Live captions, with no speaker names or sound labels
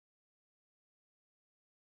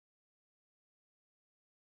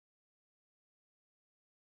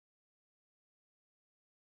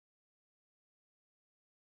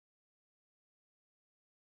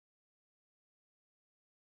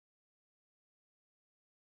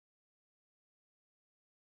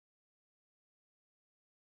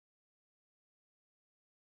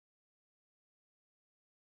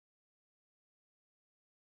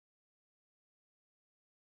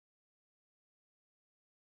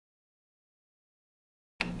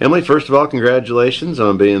Emily, first of all, congratulations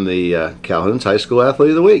on being the Calhoun's High School Athlete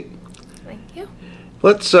of the Week. Thank you.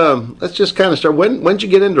 Let's just kind of start. When did you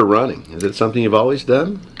get into running? Is it something you've always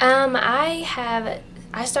done? I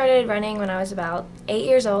started running when I was about 8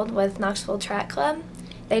 years old with Knoxville Track Club.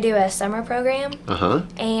 They do a summer program,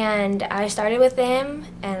 and I started with them,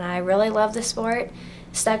 and I really loved the sport,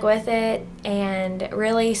 stuck with it, and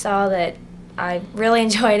really saw that I really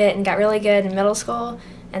enjoyed it and got really good in middle school,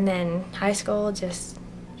 and then high school just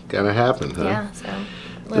kind of happened, huh? Yeah, so.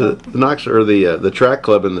 The track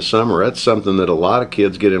club in the summer, that's something that a lot of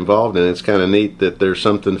kids get involved in. It's kind of neat that there's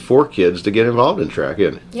something for kids to get involved in track,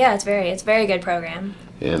 isn't it? Yeah, it's a very good program.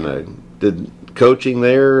 And did coaching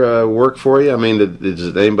there work for you? I mean, is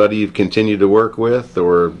it anybody you've continued to work with,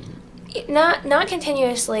 or? Not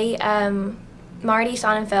continuously. Marty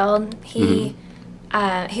Sonnenfeld, he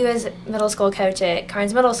was middle school coach at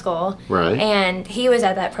Carnes Middle School, right? And he was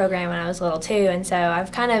at that program when I was little too, and so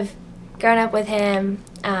I've kind of grown up with him,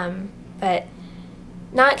 but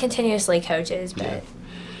not continuously coaches. But yeah.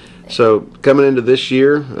 So coming into this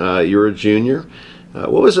year, you're a junior.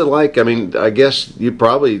 What was it like? I mean, I guess you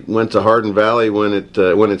probably went to Hardin Valley when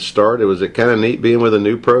it started. Was it kind of neat being with a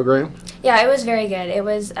new program? Yeah, it was very good. It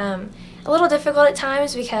was a little difficult at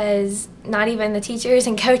times because not even the teachers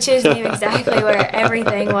and coaches knew exactly where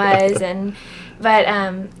everything was, but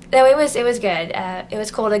no, it was good. It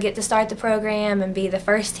was cool to get to start the program and be the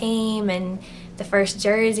first team and the first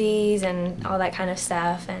jerseys and all that kind of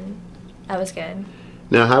stuff, and that was good.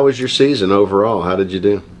 Now, how was your season overall? How did you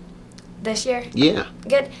do this year? Yeah,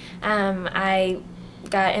 good. I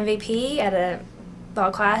got MVP at a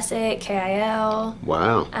Vol Classic, KIL.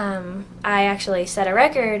 Wow. I actually set a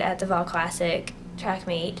record at the Vol Classic track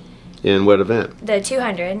meet. In what event? The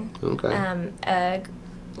 200. Okay. A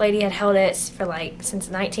lady had held it for since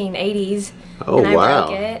the 1980s. Oh, and I wow.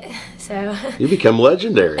 broke it. So you become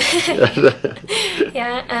legendary.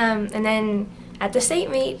 Yeah. And then at the state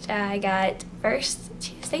meet, I got first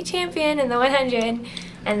state champion in the 100,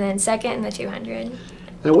 and then second in the 200.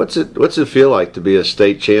 Now, what's it feel like to be a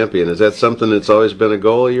state champion? Is that something that's always been a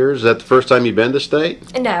goal of yours? Is that the first time you've been to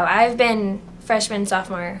state? No, I've been freshman,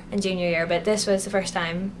 sophomore, and junior year, but this was the first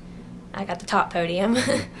time I got the top podium.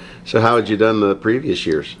 So how had you done the previous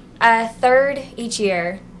years? Third each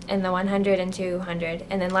year in the 100 and 200,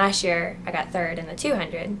 and then last year I got third in the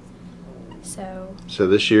 200. So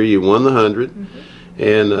this year you won the 100.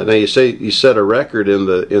 And now you say you set a record in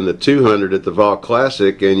the 200 at the Vol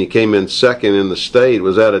Classic, and you came in second in the state.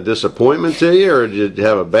 Was that a disappointment to you, or did you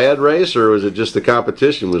have a bad race, or was it just the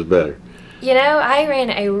competition was better? You know, I ran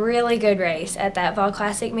a really good race at that Vol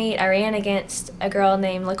Classic meet. I ran against a girl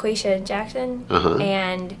named LaQuisha Jackson,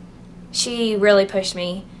 and she really pushed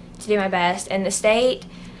me to do my best. In the state,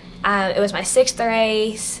 it was my 6th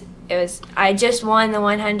race. I just won the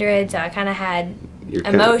 100, so I kind of had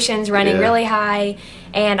emotions running really high,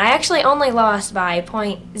 and I actually only lost by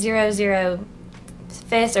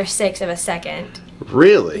 0.005 or 6 of a second.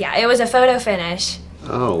 Really? Yeah, it was a photo finish.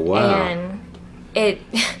 Oh, wow. And it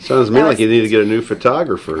sounds to me like you need to get a new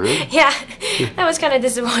photographer, huh? Yeah, that was kind of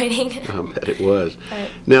disappointing. I bet it was.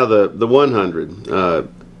 Now the 100,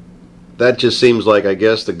 that just seems like, I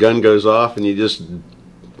guess, the gun goes off and you just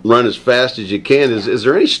run as fast as you can. Is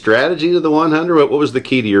there any strategy to the 100? What was the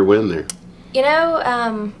key to your win there? You know,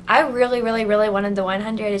 I really, really, really wanted the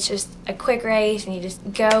 100. It's just a quick race, and you just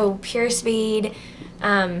go pure speed.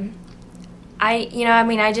 I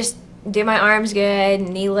just do my arms good,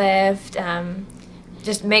 knee lift,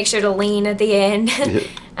 just make sure to lean at the end.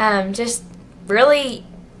 Just really,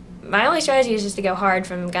 my only strategy is just to go hard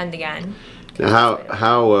from gun to gun. Now,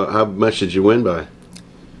 how much did you win by?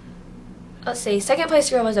 Let's see, second place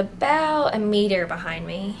girl was about a meter behind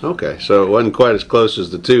me. Okay, so it wasn't quite as close as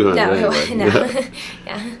the 200. No, anyway. no.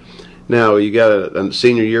 Yeah. Now, you got a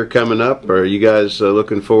senior year coming up. Are you guys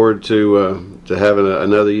looking forward to having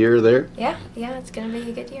another year there? Yeah, it's going to be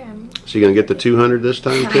a good year. So you're going to get the 200 this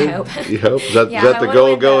time, too? I hope. You hope? Is that the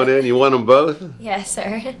goal going in? You want them both? Yes,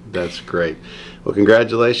 sir. That's great. Well,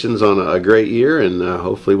 congratulations on a great year, and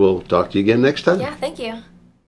hopefully we'll talk to you again next time. Yeah, thank you.